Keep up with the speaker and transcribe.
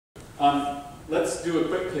Let's do a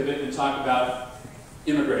quick pivot and talk about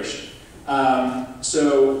immigration.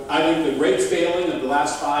 So I think the great failing of the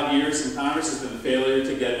last 5 years in Congress has been the failure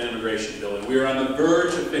to get an immigration bill. And we are on the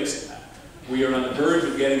verge of fixing that. We are on the verge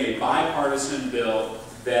of getting a bipartisan bill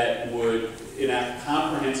that would enact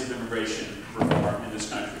comprehensive immigration reform in this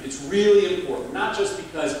country. It's really important, not just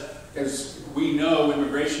because, as we know,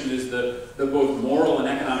 immigration is the both moral and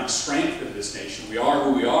economic strength of this nation. We are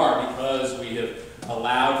who we are because we have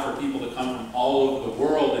allowed for people to come from all over the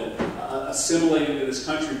world and assimilate into this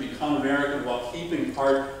country, become American while keeping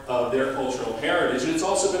part of their cultural heritage. And it's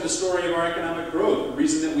also been the story of our economic growth. The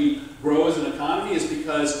reason that we grow as an economy is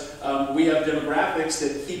because we have demographics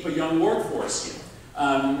that keep a young workforce here.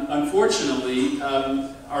 Unfortunately,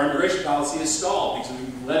 our immigration policy is stalled because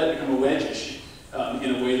we let it become a wedge issue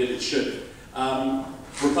in a way that it shouldn't.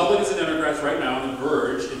 Republicans and Democrats right now are on the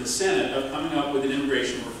verge in the Senate of coming up with an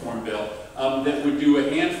immigration reform bill that would do a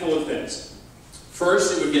handful of things.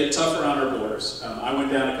 First, it would get tougher on our borders. I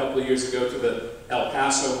went down a couple of years ago to the El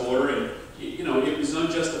Paso border, and it was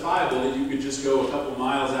unjustifiable that you could just go a couple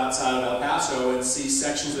miles outside of El Paso and see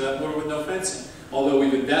sections of that border with no fencing. Although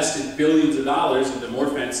we've invested billions of dollars into more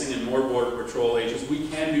fencing and more border patrol agents, we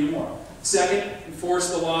can do more. Second,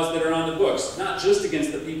 enforce the laws that are on the books, not just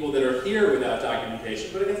against the people that are here without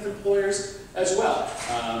documentation, but against employers as well.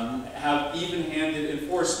 Have even-handed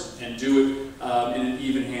enforcement and do it in an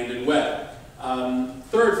even-handed way.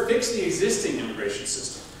 Third, fix the existing immigration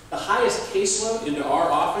system. The highest caseload into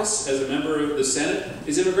our office as a member of the Senate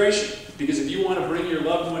is immigration. Because if you want to bring your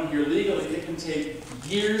loved one here legally, it can take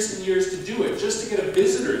years and years to do it. Just to get a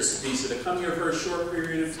visitor's visa to come here for a short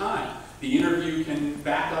period of time. The interview can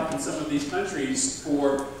back up in some of these countries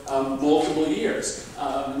for multiple years.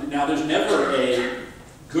 Now, there's never a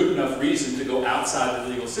good enough reason to go outside the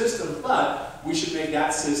legal system, but we should make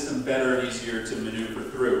that system better and easier to maneuver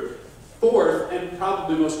through. Fourth, and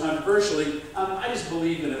probably most controversially, I just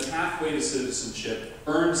believe that a pathway to citizenship,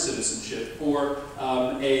 earned citizenship, for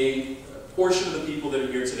a portion of the people that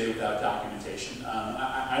are here today without documentation.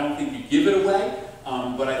 I don't think you give it away,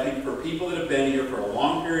 but I think for people that have been here for a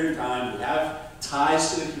long period of time, who have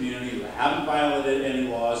ties to the community, who haven't violated any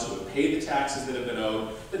laws, who have paid the taxes that have been owed,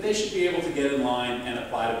 that they should be able to get in line and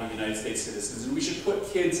apply to be United States citizens. And we should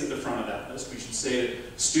put kids at the front of that list. We should say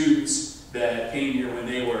that students that came here when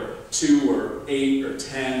they were 2 or 8 or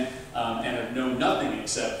 10 and have known nothing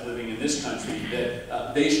except living in this country,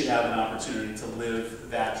 that they should have an opportunity to live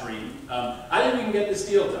that dream. I think we can get this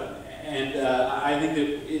deal done, and I think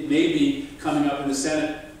that it may be coming up in the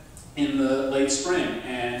Senate in the late spring,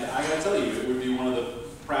 and I gotta tell you, it would be one of the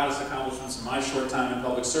proudest accomplishments of my short time in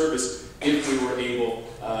public service if we were able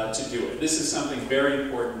to do it. This is something very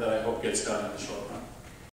important that I hope gets done in the short run.